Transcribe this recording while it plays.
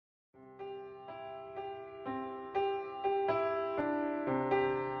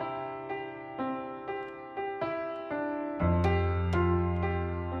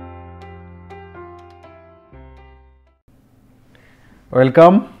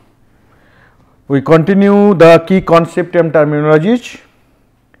Welcome. We continue the key concept and terminologies.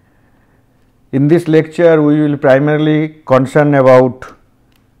 In this lecture, we will primarily concern about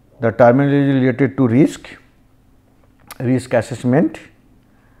the terminology related to risk assessment,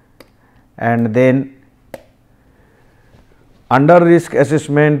 and then under risk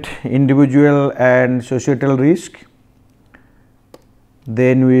assessment, individual and societal risk.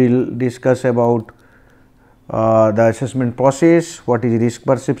 Then we will discuss about the assessment process, what is risk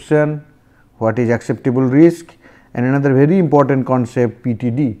perception, what is acceptable risk, and another very important concept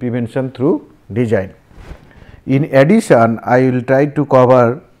PTD, prevention through design. In addition, I will try to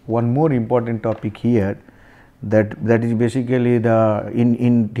cover one more important topic here, that is basically the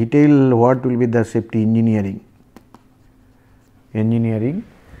in detail what will be the safety engineering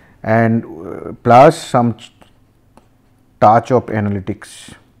and plus some touch of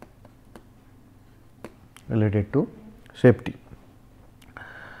analytics related to safety.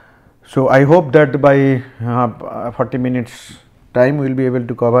 So, I hope that by 40 minutes time we will be able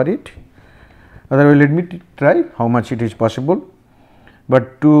to cover it. Otherwise, let me try how much it is possible.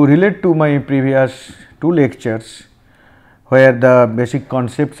 But to relate to my previous two lectures, where the basic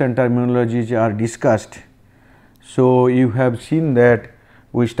concepts and terminologies are discussed. So, you have seen that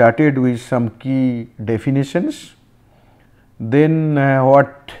we started with some key definitions, then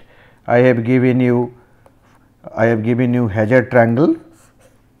what I have given you hazard triangle,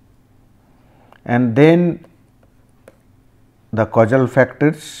 and then the causal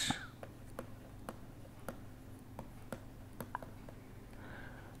factors,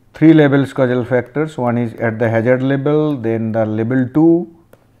 three levels causal factors. One is at the hazard level, then the level 2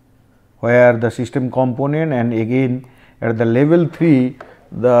 where the system component, and again at the level 3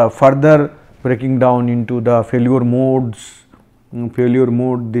 the further breaking down into the failure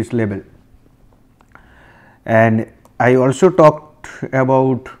mode this level. And I also talked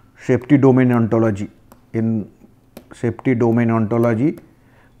about safety domain ontology. In safety domain ontology,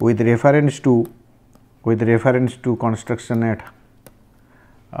 with reference to construction at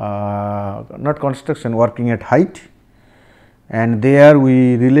not construction, working at height, and there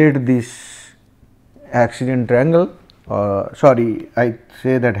we relate this accident triangle, I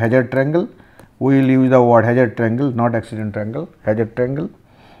say that hazard triangle, we will use the word hazard triangle, not accident triangle, hazard triangle.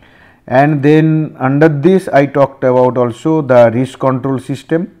 And then under this I talked about also the risk control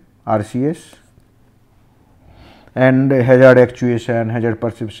system RCS, and hazard actuation, hazard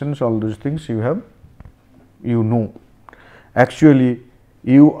perceptions, all those things you know. Actually,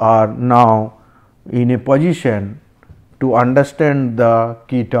 you are now in a position to understand the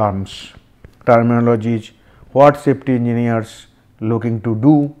key terminologies, what safety engineers looking to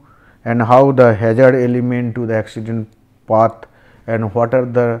do, and how the hazard element to the accident path, and what are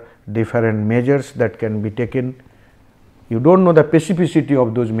the different measures that can be taken. You do not know the specificity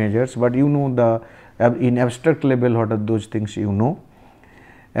of those measures, but you know the in abstract level what are those things you know.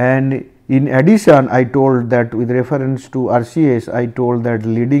 And in addition, I told that with reference to RCS, I told that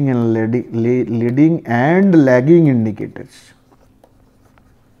leading and lagging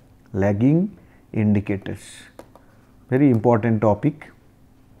indicators, very important topic.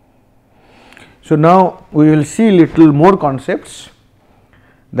 So, now we will see little more concepts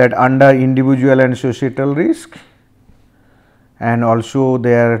that under individual and societal risk, and also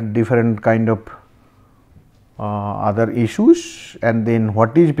there are different kind of other issues, and then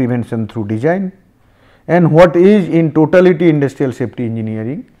what is prevention through design, and what is in totality industrial safety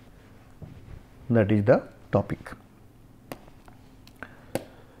engineering, that is the topic.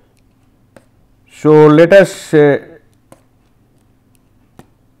 So, let us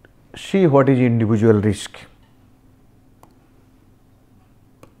see what is individual risk.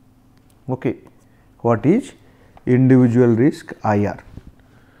 Okay. What is individual risk IR?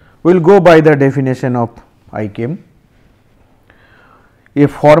 We will go by the definition of ICAM. A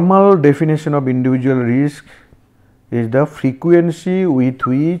formal definition of individual risk is the frequency with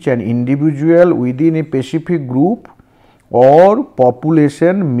which an individual within a specific group or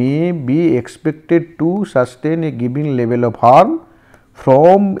population may be expected to sustain a given level of harm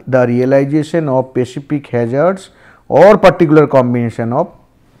from the realization of specific hazards or particular combination of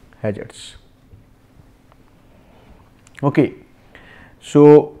hazards. Okay.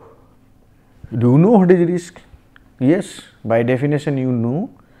 So, do you know what is risk? Yes, by definition you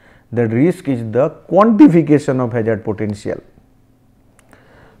know that risk is the quantification of hazard potential.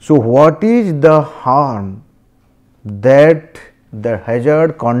 So, what is the harm that the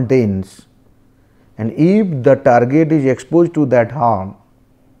hazard contains, and if the target is exposed to that harm,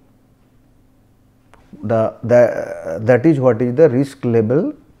 that is what is the risk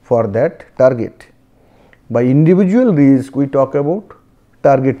level for that target. By individual risk, we talk about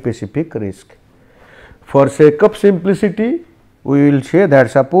target specific risk. For sake of simplicity, we will say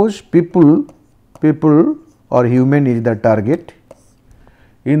that suppose people or human is the target.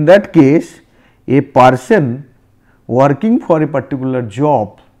 In that case, a person working for a particular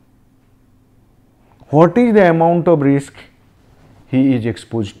job, what is the amount of risk he is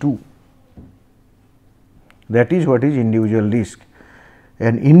exposed to? That is what is individual risk.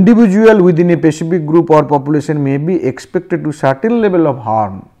 An individual within a specific group or population may be expected to certain level of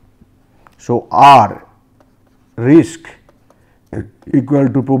harm. So, R risk equal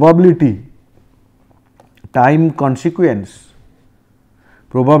to probability time consequence.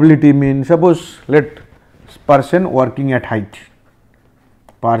 Probability means, suppose let person working at height,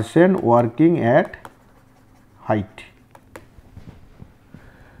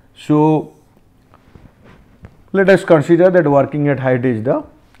 So, let us consider that working at height is the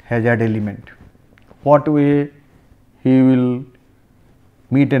hazard element. What way he will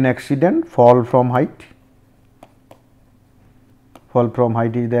meet an accident? Fall from height. Fall from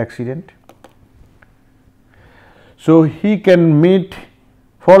height is the accident. So, he can meet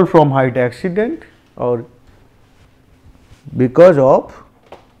fall from height accident or because of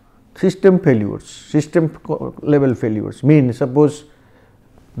system failures, system level failures. Means suppose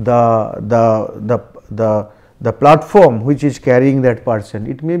the platform which is carrying that person,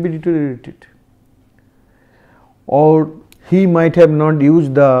 it may be deteriorated, or he might have not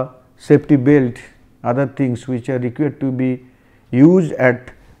used the safety belt, other things which are required to be used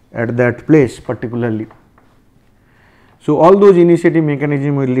at that place particularly. So, all those initiative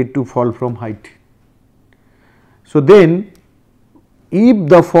mechanism will lead to fall from height. So, then if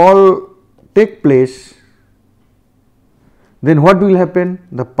the fall take place, then what will happen?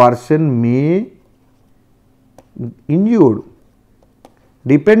 The person may injured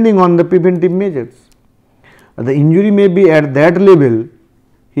depending on the preventive measures. The injury may be at that level,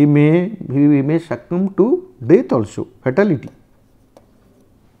 he may succumb to death also, fatality.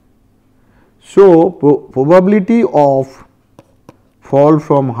 So, probability of fall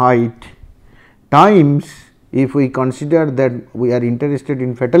from height times, if we consider that we are interested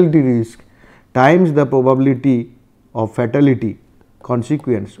in fatality risk, times the probability of fatality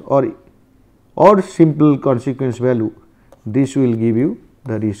consequence or simple consequence value, this will give you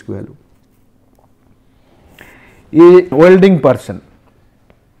the risk value. A welding person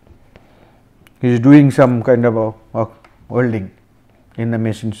is doing some kind of a welding in the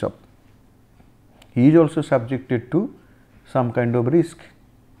machine shop. He is also subjected to some kind of risk.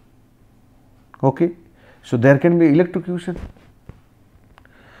 Okay. So, there can be electrocution.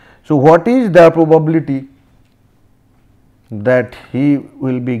 So, what is the probability that he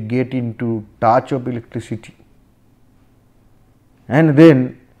will be get into touch of electricity, and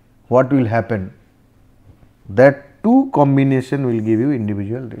then what will happen? That two combination will give you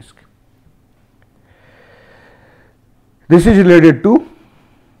individual risk. This is related to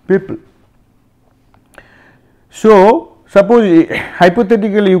people. So, suppose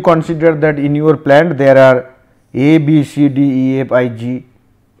hypothetically you consider that in your plant there are A, B, C, D, E, F, I, G,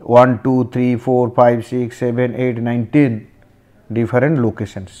 1, 2, 3, 4, 5, 6, 7, 8, 9, 10 different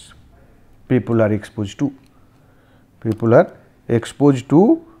locations people are exposed to. People are exposed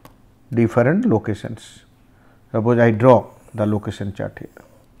to different locations. Suppose I draw the location chart here,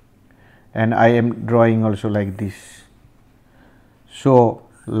 and I am drawing also like this. So,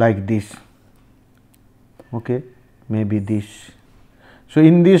 like this, okay, maybe this. So,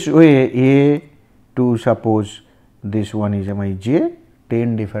 in this way A to suppose this one is my J,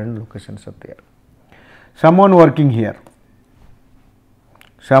 10 different locations are there. Someone working here,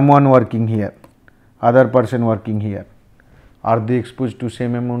 someone working here, other person working here, are they exposed to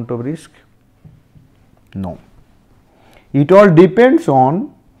same amount of risk? No. It all depends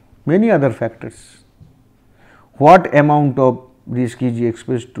on many other factors. What amount of risk is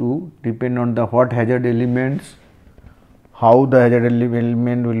exposed to depend on the what hazard elements, how the hazard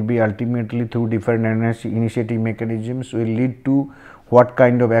element will be ultimately through different initiative mechanisms will lead to what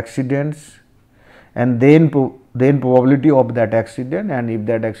kind of accidents, and then probability of that accident, and if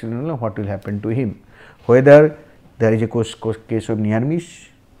that accident, what will happen to him, whether there is a case of near miss,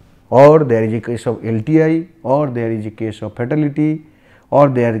 or there is a case of LTI, or there is a case of fatality, or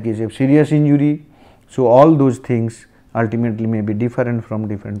there is a case of serious injury. So, all those things ultimately may be different from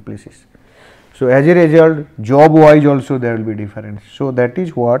different places. So, as a result, job wise also there will be difference. So, that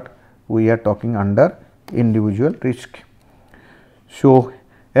is what we are talking under individual risk. So,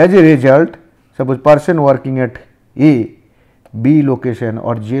 as a result, suppose person working at A, B location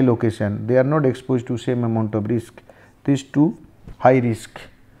or J location, they are not exposed to same amount of risk. These two high risk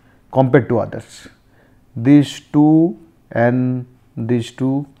compared to others. These two and these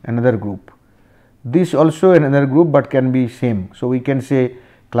two another group, this also another group, but can be same. So, we can say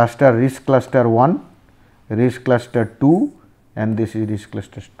cluster risk cluster 1, risk cluster 2 and this is risk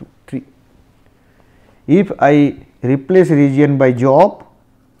cluster 3. If I replace region by job,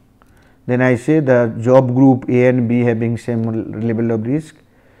 then I say the job group A and B having same level of risk,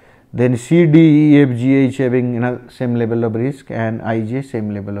 then C, D, E, F, G, H having same level of risk and I, J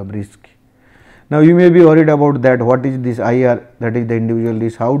same level of risk. Now, you may be worried about that, what is this IR, that is the individual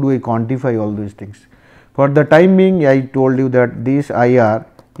risk, how do I quantify all these things. For the time being, I told you that this IR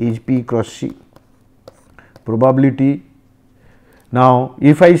is P cross C probability. Now,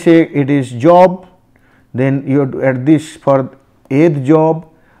 if I say it is job, then you have to add this for eighth job,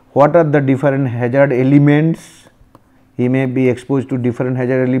 what are the different hazard elements, he may be exposed to different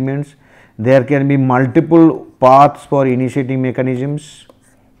hazard elements, there can be multiple paths for initiating mechanisms,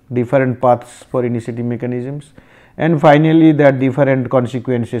 different paths for initiating mechanisms, and finally, there are different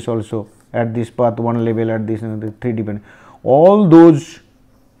consequences also at this path 1 level, at this another 3 different, all those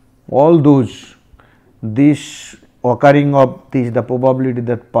this occurring of this, the probability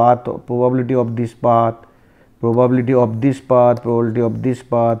that path, probability of this path, probability of this path, probability of this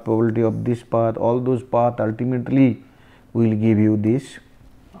path, probability of this path, all those paths ultimately will give you this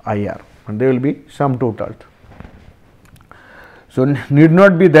IR and they will be sum total. So, need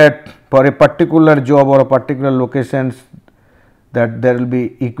not be that for a particular job or a particular locations that there will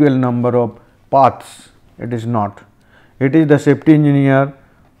be equal number of paths, it is not. It is the safety engineer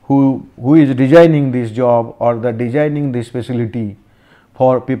who is designing this job or the designing this facility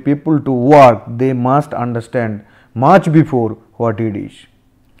for people to work, they must understand much before what it is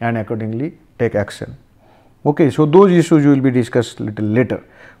and accordingly take action. Okay, so, those issues will be discussed little later.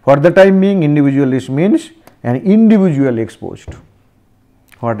 For the time being, individual risk means an individual exposed,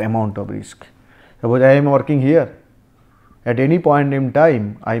 what amount of risk. Suppose I am working here, at any point in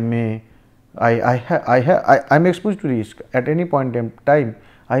time I may I am exposed to risk, at any point in time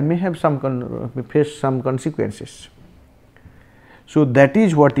I may have face some consequences. So, that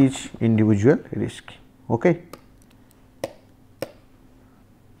is what is individual risk. Okay.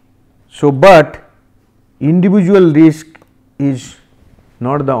 So, but individual risk is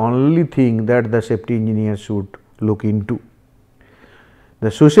not the only thing that the safety engineer should look into.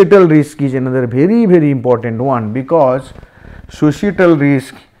 The societal risk is another very important one, because societal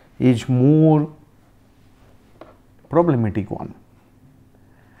risk is more problematic one.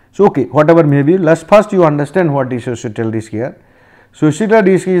 So, okay, whatever may be, let us first you understand what is societal risk here. Societal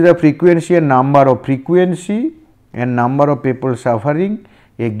risk is the frequency and number of people suffering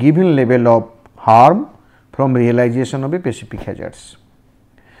a given level of harm from realization of a specific hazards.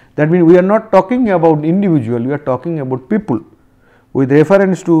 That means, we are not talking about individual, we are talking about people with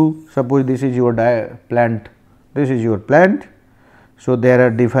reference to, suppose this is your plant, this is your plant. So, there are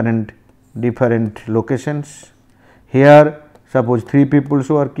different locations. Here suppose 3 people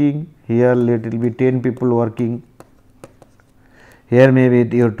working, here let it be 10 people working, here may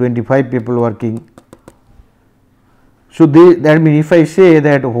be your 25 people working. So, that means, if I say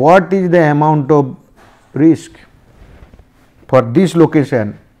that what is the amount of risk for this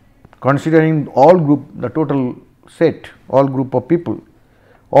location, considering all group, the total set, all group of people,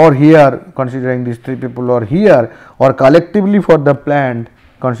 or here considering these 3 people, or here, or collectively for the plant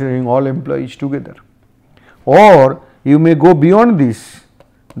considering all employees together, or you may go beyond this,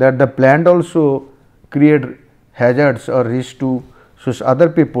 that the plant also create hazards or risk to other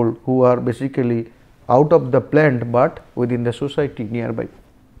people who are basically out of the plant, but within the society nearby.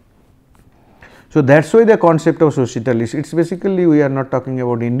 So, that is why the concept of societal risk, it is basically we are not talking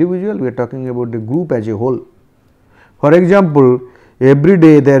about individual, we are talking about the group as a whole. For example, every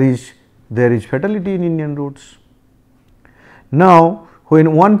day there is fatality in Indian roads. Now,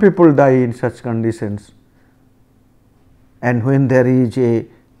 when one people die in such conditions, and when there is a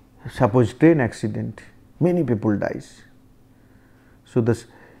suppose train accident, many people dies. So, this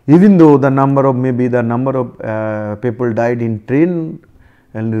even though the number of people died in train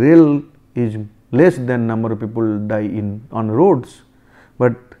and rail is less than number of people die on roads,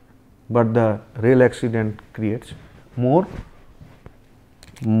 but the rail accident creates more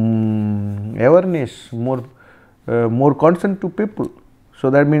awareness, more concern to people. So,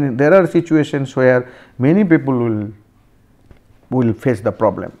 that means there are situations where many people will face the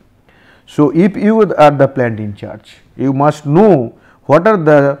problem. So, if you are the plant in charge, you must know what are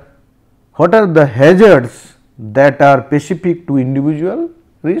the hazards that are specific to individual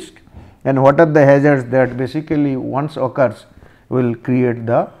risk and what are the hazards that basically once occurs will create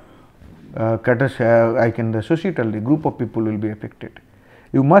the the societal, the group of people will be affected.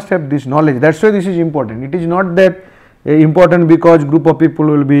 You must have this knowledge, that is why this is important. It is not that important because group of people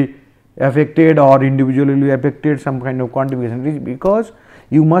will be affected or individual will be affected, some kind of quantification risk, because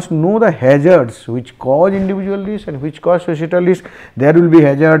you must know the hazards which cause individual risk and which cause societal risk. There will be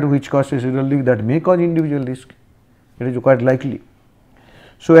hazard which cause societal risk that may cause individual risk, it is quite likely.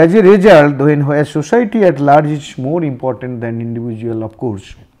 So, as a result, when society at large is more important than individual, of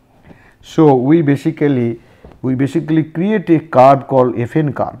course. So, we basically create a curve called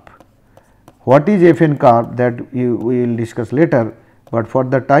FN curve. What is FN curve, that we will discuss later, but for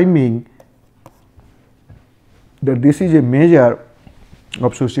the time being, that this is a measure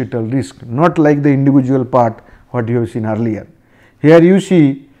of societal risk, not like the individual part what you have seen earlier. Here you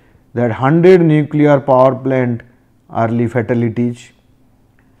see that 100 nuclear power plant early fatalities.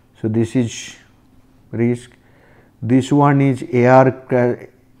 So, this is risk. This one is air,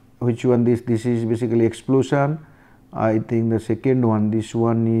 which one this is basically explosion. I think the second one, this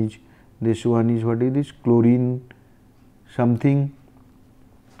one is what is this, chlorine something.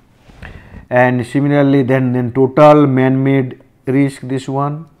 And similarly then total man made risk, this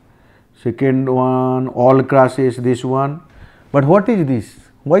one, second one all crashes, this one. But what is this,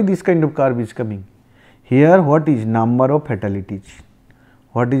 why this kind of curve is coming? Here what is number of fatalities,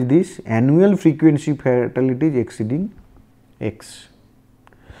 what is this, annual frequency fatalities exceeding x.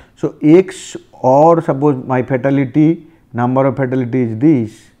 So, x, or suppose my fatality number of fatalities is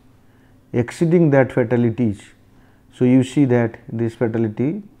this, exceeding that fatalities. So, you see that this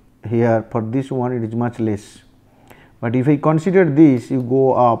fatality here for this one it is much less, but if I consider this, you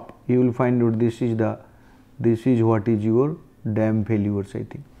go up, you will find out this is what is your dam failures, I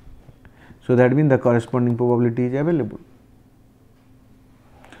think. So, that means the corresponding probability is available.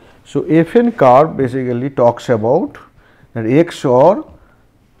 So, FN curve basically talks about that x or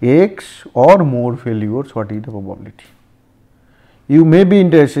more failures, what is the probability. You may be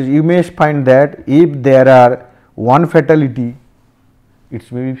interested, you may find that if there are one fatality,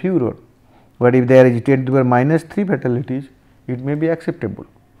 it may be fewer, but if there is 10 to the power minus 3 fatalities, it may be acceptable.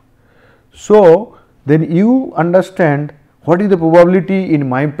 So, then you understand what is the probability in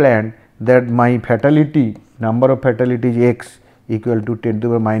my plant that my fatality number of fatalities x equal to 10 to the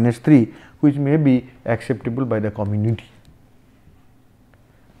power minus 3, which may be acceptable by the community.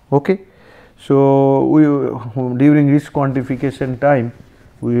 Okay. So, we during risk quantification time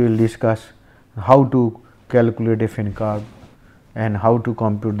we will discuss how to calculate FN curve and how to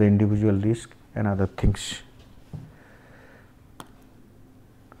compute the individual risk and other things.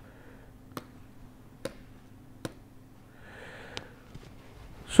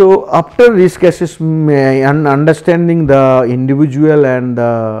 So, after risk assessment and understanding the individual and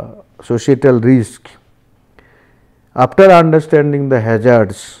the societal risk, after understanding the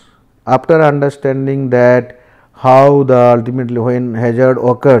hazards, after understanding that how the ultimately when hazard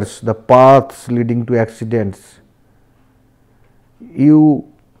occurs, the paths leading to accidents, you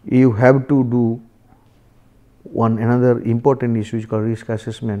have to do one another important issue is called risk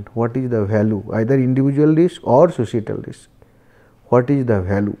assessment. What is the value, either individual risk or societal risk? What is the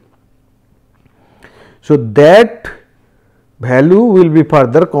value? So, that value will be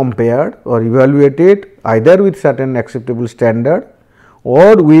further compared or evaluated either with certain acceptable standard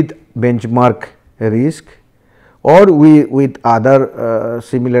or with benchmark risk or with other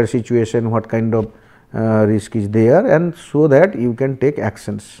similar situation, what kind of risk is there, and so that you can take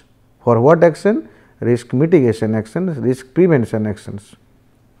actions. For what action? Risk mitigation actions, risk prevention actions.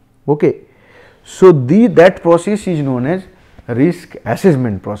 Okay. So, that process is known as risk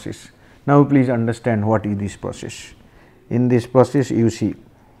assessment process. Now, please understand what is this process. In this process, you see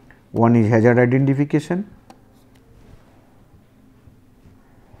one is hazard identification,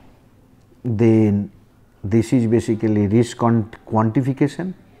 then this is basically risk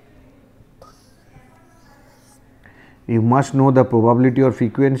quantification. You must know the probability or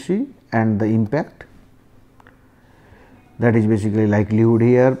frequency and the impact, that is basically likelihood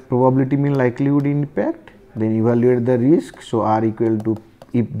here, probability means likelihood impact, then evaluate the risk. So, R equal to,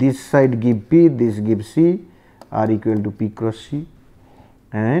 if this side give P, this gives C, R equal to P cross C,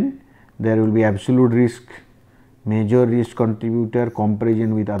 and there will be absolute risk, major risk contributor,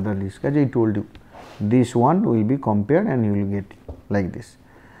 comparison with other risk. As I told you, this one will be compared and you will get like this.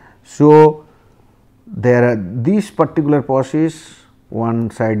 So, there are this particular process, one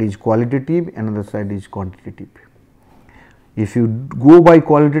side is qualitative, another side is quantitative. If you go by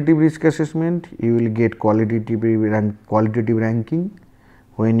qualitative risk assessment, you will get qualitative ranking.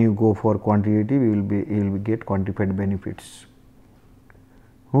 When you go for quantitative, you will get quantified benefits.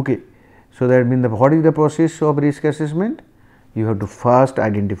 Okay. So, that means what is the process of risk assessment? You have to first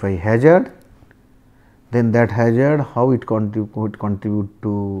identify hazard, then that hazard how it contribute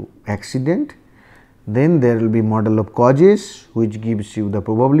to accident, then there will be model of causes which gives you the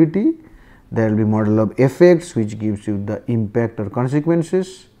probability, there will be model of effects which gives you the impact or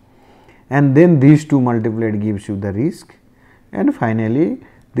consequences, and then these two multiplied gives you the risk, and finally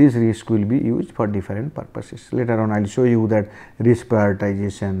this risk will be used for different purposes. Later on I will show you that risk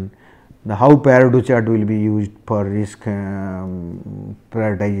prioritization, the how Pareto chart will be used for risk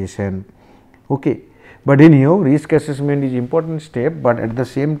prioritization. Okay. But anyhow, risk assessment is important step, but at the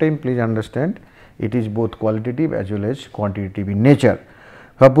same time please understand it is both qualitative as well as quantitative in nature.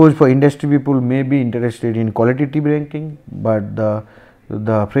 Suppose for industry people may be interested in qualitative ranking, but the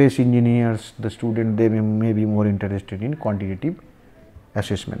fresh engineers, the student, they may be more interested in quantitative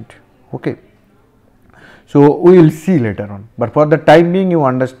assessment. Okay. So, we will see later on, but for the time being you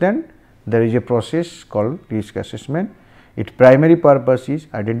understand there is a process called risk assessment. Its primary purpose is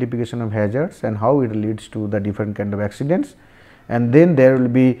identification of hazards and how it leads to the different kind of accidents, and then there will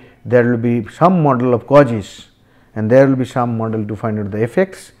be some model of causes and there will be some model to find out the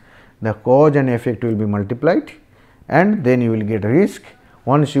effects. The cause and effect will be multiplied and then you will get risk.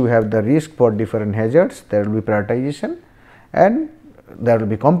 Once you have the risk for different hazards, there will be prioritization and there will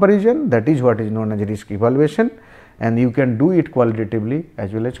be comparison, that is what is known as risk evaluation, and you can do it qualitatively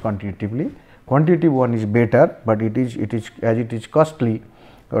as well as quantitatively. Quantitative one is better, but it is as it is costly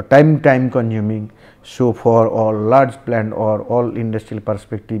or time consuming. So, for all large plant or all industrial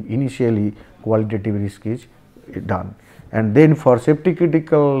perspective, initially qualitative risk is done, and then for safety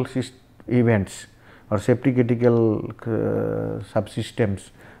critical events or safety critical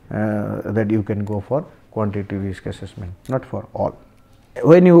subsystems that you can go for quantitative risk assessment, not for all.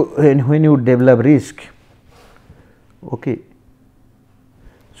 When you develop risk, okay,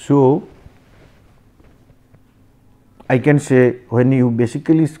 so I can say when you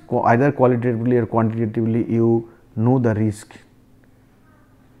basically either qualitatively or quantitatively you know the risk,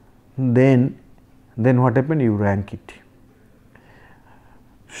 then what happen, you rank it.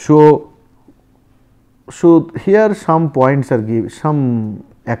 So here some points are given, some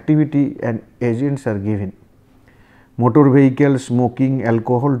activity and agents are given: motor vehicle, smoking,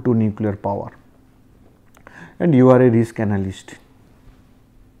 alcohol to nuclear power, and you are a risk analyst.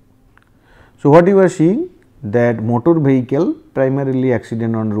 So what you are seeing, that motor vehicle primarily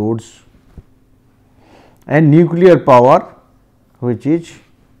accident on roads, and nuclear power, which is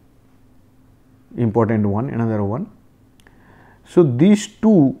important one, another one. So these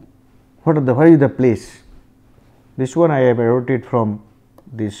two, what is the place? This one I have adopted from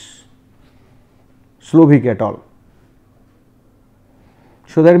this Slovic et al.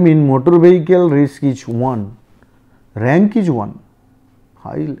 So that means motor vehicle risk is 1, rank is 1,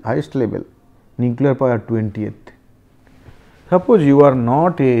 highest level, nuclear power 20th. Suppose you are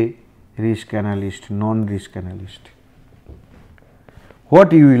not a risk analyst, non-risk analyst,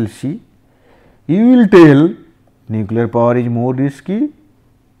 what you will see? You will tell nuclear power is more risky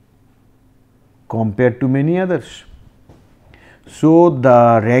compared to many others. So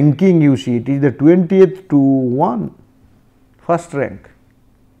the ranking you see, it is the 20th to 1, first rank.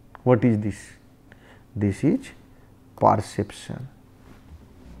 What is this? This is perception.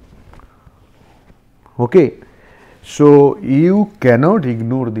 Okay. So you cannot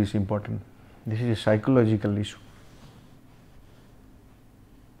ignore this important, this is a psychological issue,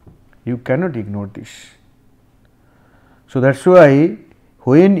 you cannot ignore this. So that is why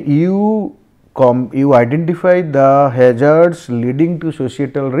when you identify the hazards leading to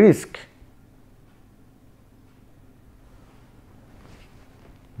societal risk,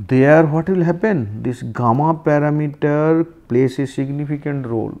 there what will happen? This gamma parameter plays a significant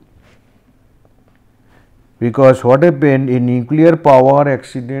role, because what happened in nuclear power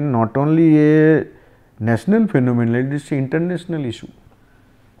accident, not only a national phenomenon, it is an international issue.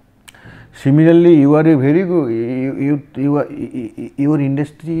 Similarly, you are a very good, your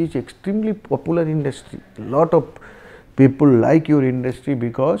industry is extremely popular industry, lot of people like your industry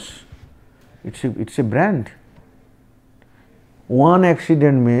because it is a brand. One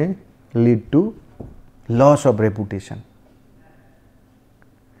accident may lead to loss of reputation.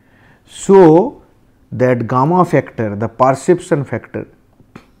 So that gamma factor, the perception factor,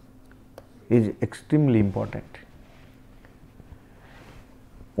 is extremely important.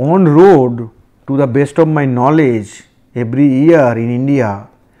 On road, to the best of my knowledge, every year in India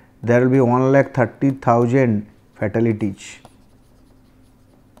there will be 1,30,000 fatalities.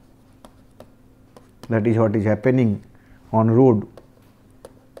 That is what is happening on road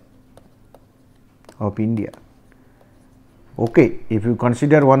of India. Okay, if you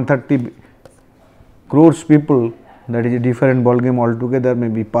consider 130 crores people, that is a different ball game altogether,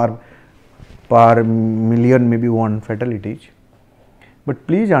 maybe per million maybe 1 fatalities. But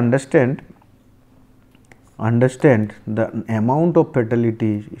please understand understand the amount of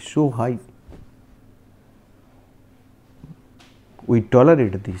fatality is so high. We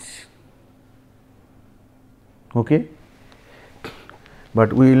tolerate this, okay,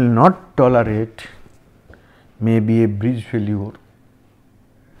 but we will not tolerate maybe a bridge failure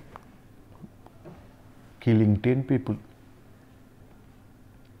killing 10 people.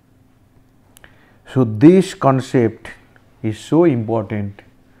 So, this concept is so important.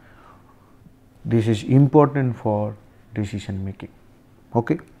 This is important for decision making.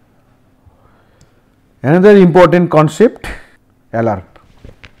 Okay. Another important concept, LRP.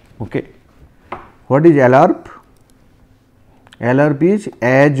 Okay. What is LRP? LRP is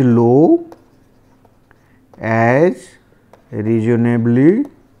as low as reasonably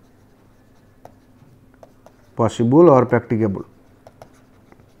possible or practicable.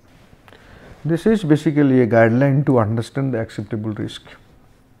 This is basically a guideline to understand the acceptable risk.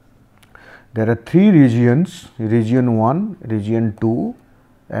 There are 3 regions, region 1, region 2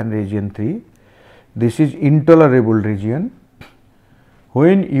 and region 3. This is intolerable region.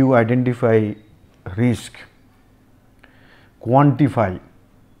 When you identify risk, quantify,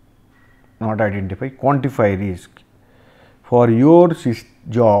 not identify, quantify risk for your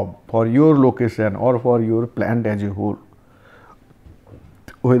job, for your location or for your plant as a whole,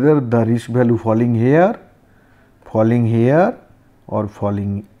 whether the risk value falling here or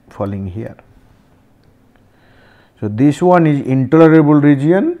falling here. So, this one is intolerable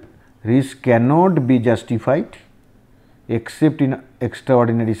region. Risk cannot be justified except in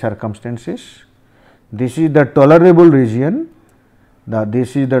extraordinary circumstances. This is the tolerable region.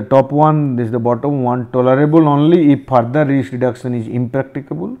 This is the top one, this is the bottom one. Tolerable only if further risk reduction is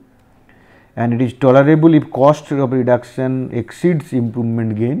impracticable, and it is tolerable if cost of reduction exceeds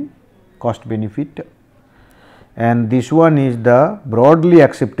improvement gain, cost benefit. And this one is the broadly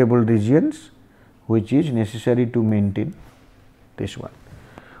acceptable regions, which is necessary to maintain this one.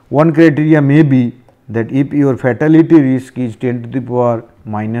 One criteria may be that if your fatality risk is 10 to the power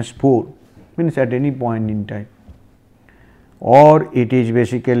minus 4, means at any point in time, or it is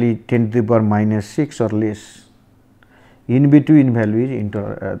basically 10 to the power minus 6 or less, in between value is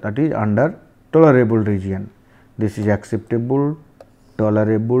that is under tolerable region. This is acceptable,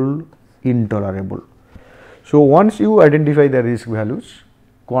 tolerable, intolerable. So, once you identify the risk values,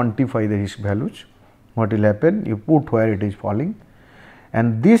 quantify the risk values, what will happen? You put where it is falling,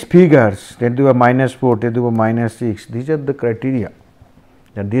 and these figures 10 to the power minus 4, 10 to the power minus 6, these are the criteria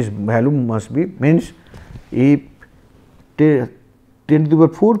that this value must be, means if 10 to the power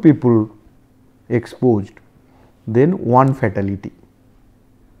 4 people exposed, then 1 fatality,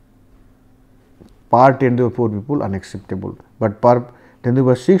 per 10 to the power 4 people unacceptable, but per 10 to the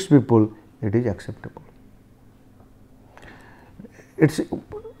power 6 people it is acceptable. It is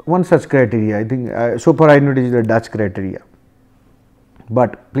one such criteria, I think so far I know it is the Dutch criteria,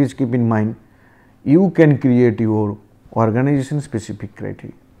 but please keep in mind you can create your organization specific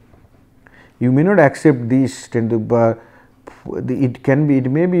criteria. You may not accept this 10 to the power, it can be,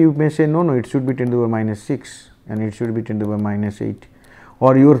 it may be, you may say no, it should be 10 to the power minus 6 and it should be 10 to the power minus 8,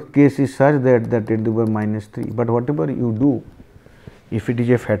 or your case is such that 10 to the power minus 3, but whatever you do, if it is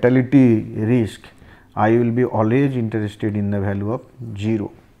a fatality risk, I will be always interested in the value of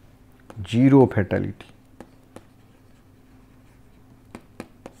 0, 0 fatality.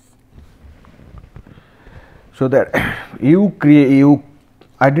 So, that you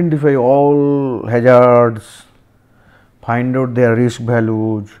identify all hazards, find out their risk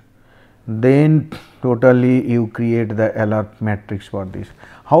values, then totally you create the LRP matrix for this.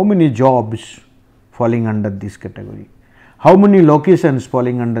 How many jobs falling under this category? How many locations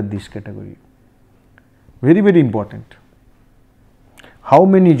falling under this category? Very, very important. How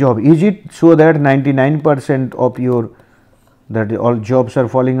many jobs? Is it so that 99% of your, that all jobs are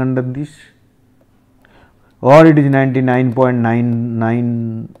falling under this, or it is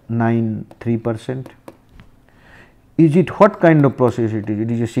 99.9993%? Is it what kind of process it is? It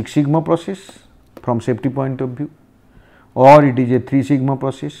is a 6 sigma process from safety point of view, or it is a 3 sigma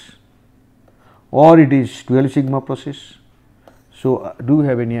process, or it is 12 sigma process. So, do you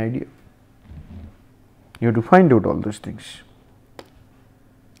have any idea? You have to find out all those things.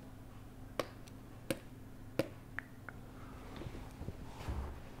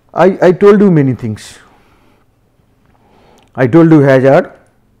 I told you many things. I told you hazard,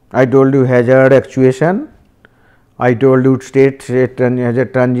 I told you hazard actuation, I told you state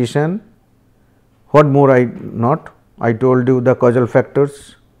hazard transition. What more I not? I told you the causal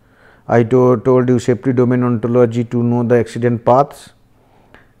factors, I told you safety domain ontology to know the accident paths.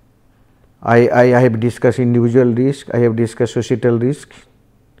 I have discussed individual risk, I have discussed societal risk.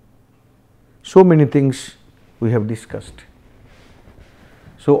 So many things we have discussed.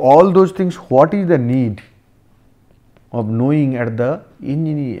 So, all those things, what is the need of knowing at the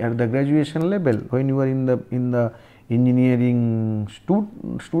graduation level, when you are in the engineering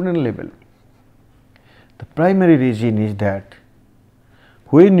student level? The primary reason is that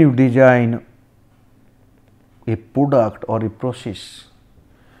when you design a product or a process,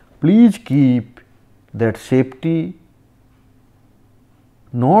 please keep that safety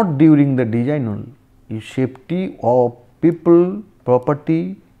not during the design only, is safety of people,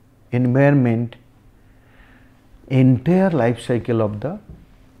 property, environment, entire life cycle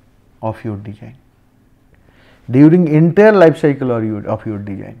of your design, during entire life cycle of your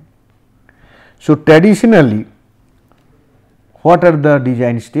design. So, traditionally, what are the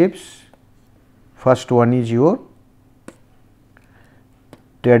design steps? First one is your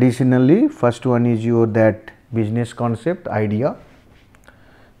that business concept, idea.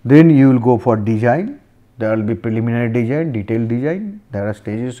 Then you will go for design. There will be preliminary design, detailed design. There are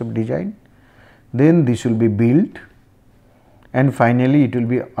stages of design. Then this will be built, and finally it will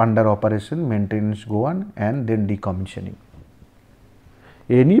be under operation, maintenance go on, and then decommissioning.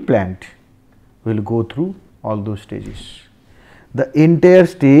 Any plant will go through all those stages. The entire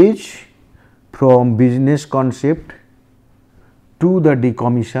stage from business concept to the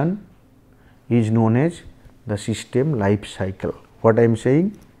decommission is known as the system life cycle. What I am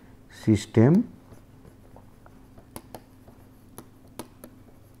saying? System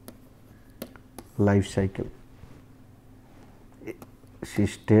life cycle.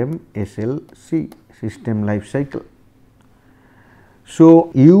 System SLC, system life cycle.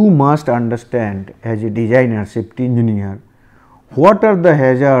 So, you must understand as a designer, safety engineer, what are the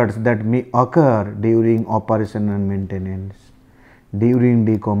hazards that may occur during operation and maintenance, during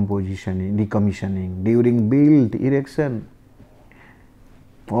decommissioning, during build, erection.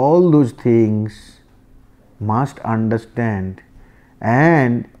 All those things must understand,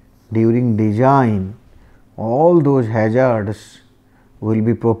 and during design all those hazards will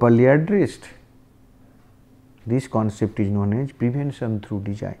be properly addressed. This concept is known as prevention through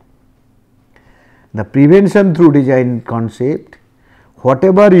design. The prevention through design concept,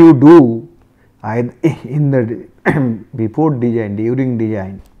 whatever you do in the before design, during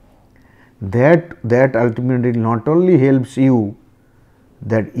design, that ultimately not only helps you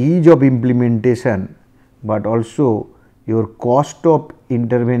that ease of implementation, but also your cost of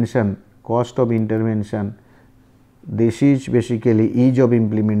intervention. This is basically ease of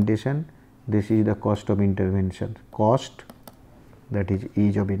implementation, this is the cost of intervention, cost, that is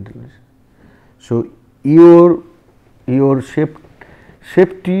ease of intervention. So, your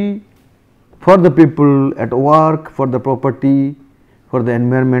safety for the people at work, for the property, for the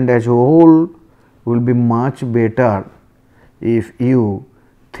environment as a whole will be much better if you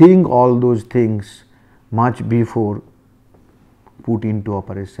think all those things much before put into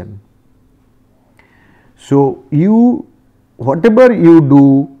operation. So, whatever you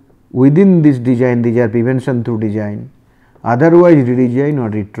do within this design, these are prevention through design, otherwise redesign or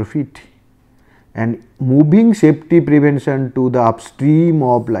retrofit, and moving safety prevention to the upstream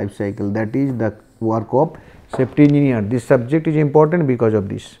of life cycle, that is the work of safety engineer. This subject is important because of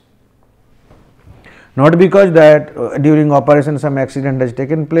this, not because that during operation some accident has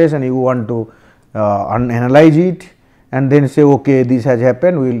taken place and you want to analyze it and then say okay, this has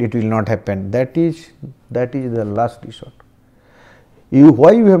happened, it will not happen. That is the last resort.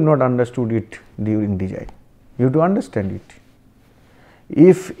 Why you have not understood it during design? You have to understand it.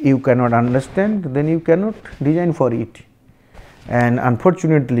 If you cannot understand, then you cannot design for it, and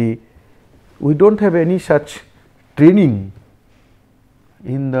unfortunately we do not have any such training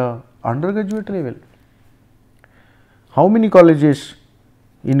in the undergraduate level. How many colleges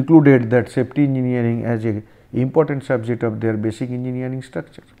included that safety engineering as a important subject of their basic engineering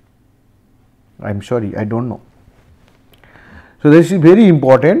structure? I am sorry, I do not know. So, this is very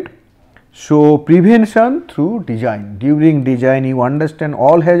important. So, prevention through design. During design you understand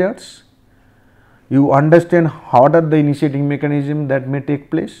all hazards, you understand what are the initiating mechanism that may take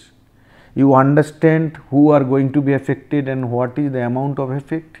place, you understand who are going to be affected and what is the amount of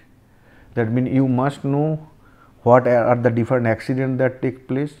effect. That means you must know what are the different accidents that take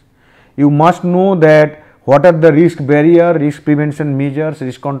place, you must know that what are the risk barrier, risk prevention measures,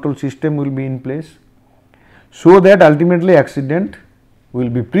 risk control system will be in place, so that ultimately accident will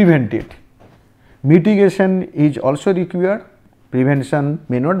be prevented. Mitigation is also required. Prevention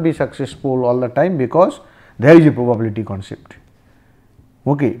may not be successful all the time because there is a probability concept,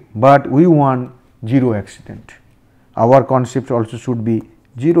 okay, but we want zero accident. Our concept also should be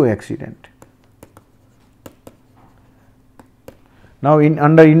zero accident. Now, in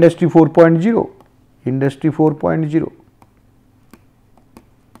under industry 4.0, Industry 4.0.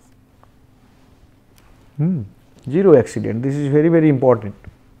 Zero accident. This is very, very important.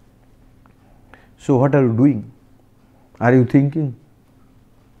 So, what are you doing? Are you thinking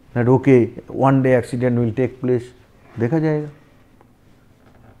that okay, one day accident will take place? देखा जाएगा.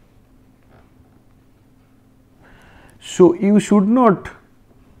 So, you should not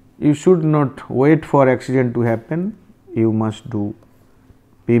wait for accident to happen. You must do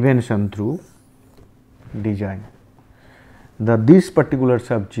prevention through design. This particular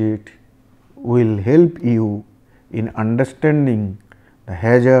subject will help you in understanding the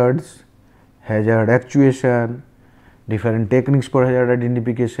hazards, hazard actuation, different techniques for hazard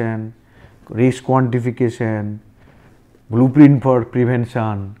identification, risk quantification, blueprint for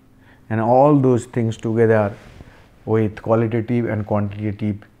prevention, and all those things together with qualitative and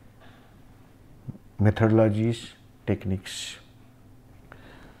quantitative methodologies, techniques.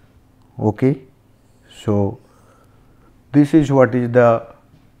 Okay. So, this is what is the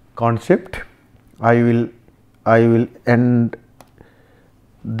concept. I will end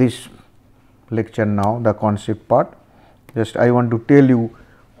this lecture now, the concept part. Just I want to tell you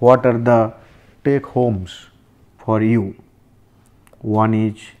what are the take homes for you. One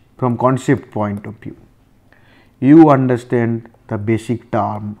is from concept point of view. You understand the basic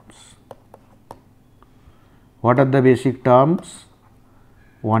terms. What are the basic terms?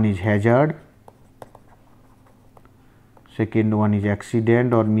 One is hazard, second one is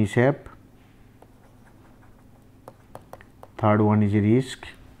accident or mishap, third one is risk.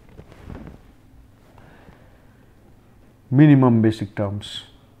 Minimum basic terms: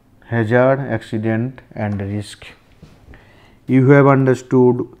 hazard, accident and risk. You have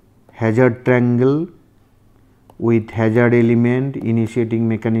understood hazard triangle with hazard element, initiating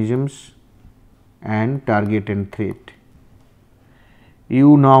mechanisms and target and threat.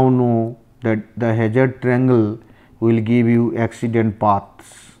 You now know that the hazard triangle will give you accident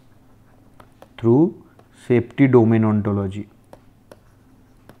paths through safety domain ontology.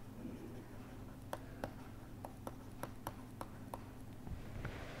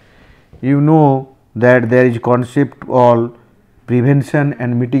 You know that there is concept called prevention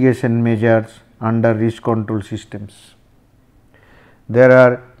and mitigation measures under risk control systems. There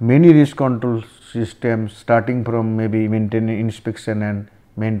are many risk control systems starting from maybe maintenance, inspection and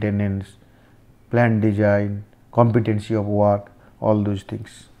maintenance, plant design, competency of work, all those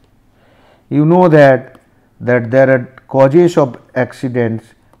things. You know that there are causes of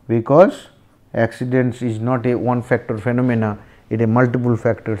accidents, because accidents is not a one factor phenomena, it is multiple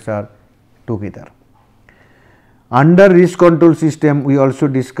factors are together. Under risk control system, we also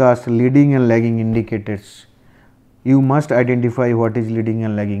discuss leading and lagging indicators. You must identify what is leading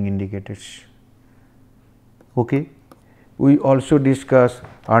and lagging indicators. Okay. We also discuss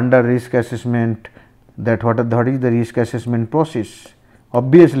under risk assessment that what is the risk assessment process.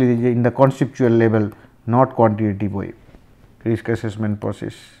 Obviously, in the conceptual level, not quantitative way, risk assessment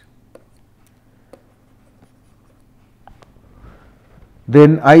process.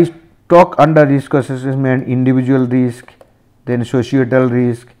 Then I talk under risk assessment, individual risk, then societal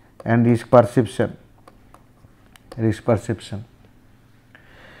risk and risk perception.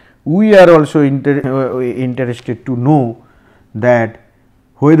 We are also interested to know that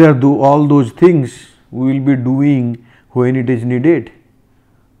whether all those things we will be doing when it is needed.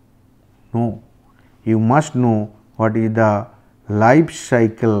 No, you must know what is the life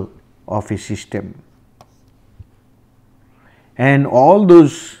cycle of a system, and all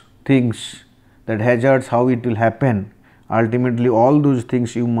those things, that hazards, how it will happen, ultimately all those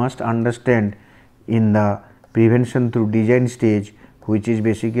things you must understand in the prevention through design stage, which is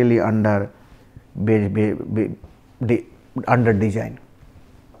basically under design.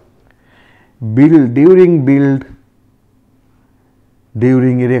 During build,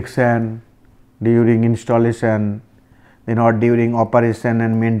 during erection, during installation, then or during operation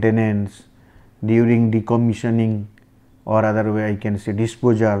and maintenance, during decommissioning, or other way I can say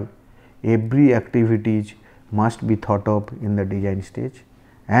disposal, every activities must be thought of in the design stage,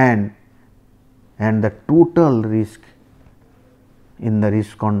 and the total risk in the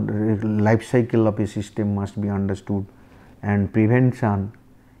risk life cycle of a system must be understood, and prevention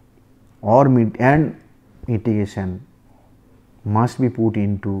or mitigation must be put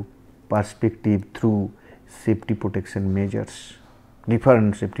into perspective through safety protection measures,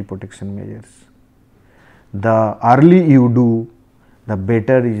 different safety protection measures. The early you do, the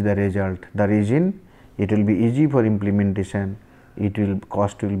better is the result. The reason, it will be easy for implementation,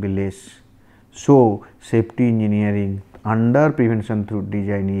 cost will be less. So, safety engineering under prevention through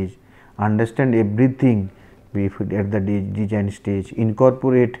design is understand everything at the design stage,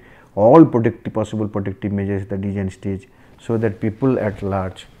 incorporate all possible protective measures at the design stage, so that people at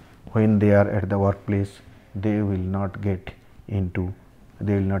large, when they are at the workplace, they will not meet into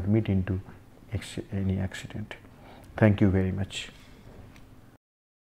any accident. Thank you very much.